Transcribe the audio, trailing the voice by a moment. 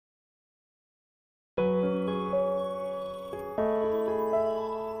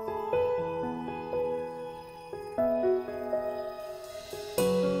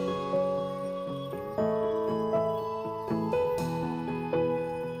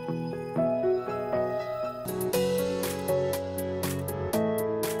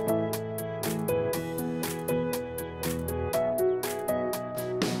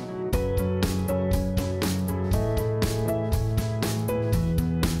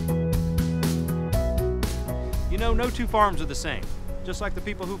know, no two farms are the same, just like the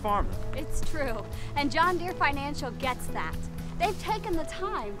people who farm them. It's true, and John Deere Financial gets that. They've taken the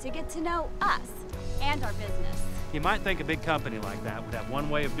time to get to know us and our business. You might think a big company like that would have one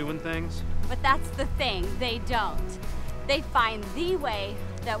way of doing things. But that's the thing, they don't. They find the way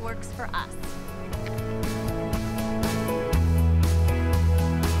that works for us.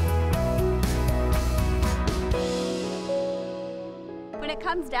 When it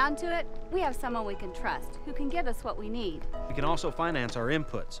comes down to it, we have someone we can trust, who can give us what we need. We can also finance our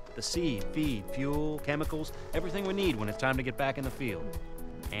inputs, the seed, feed, fuel, chemicals, everything we need when it's time to get back in the field.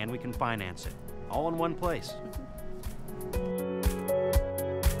 And we can finance it, all in one place.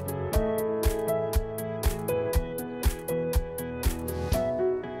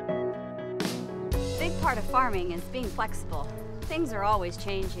 Big part of farming is being flexible. Things are always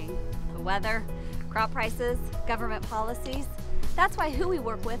changing. The weather, crop prices, government policies. That's why who we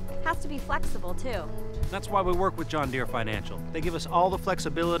work with has to be flexible too. That's why we work with John Deere Financial. They give us all the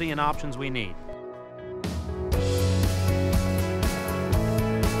flexibility and options we need.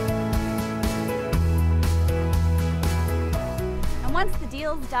 And once the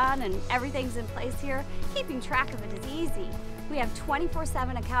deal's done and everything's in place here, keeping track of it is easy. We have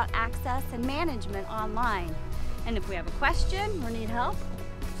 24/7 account access and management online. And if we have a question or need help,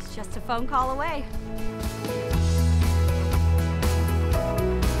 it's just a phone call away.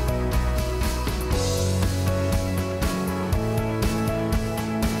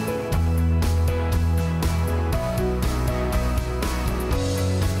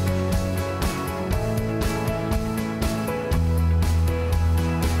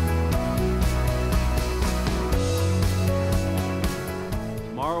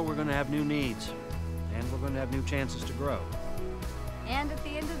 Tomorrow we're going to have new needs, and we're going to have new chances to grow. And at the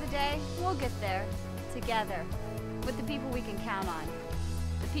end of the day, we'll get there, together, with the people we can count on,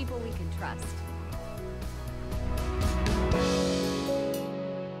 the people we can trust.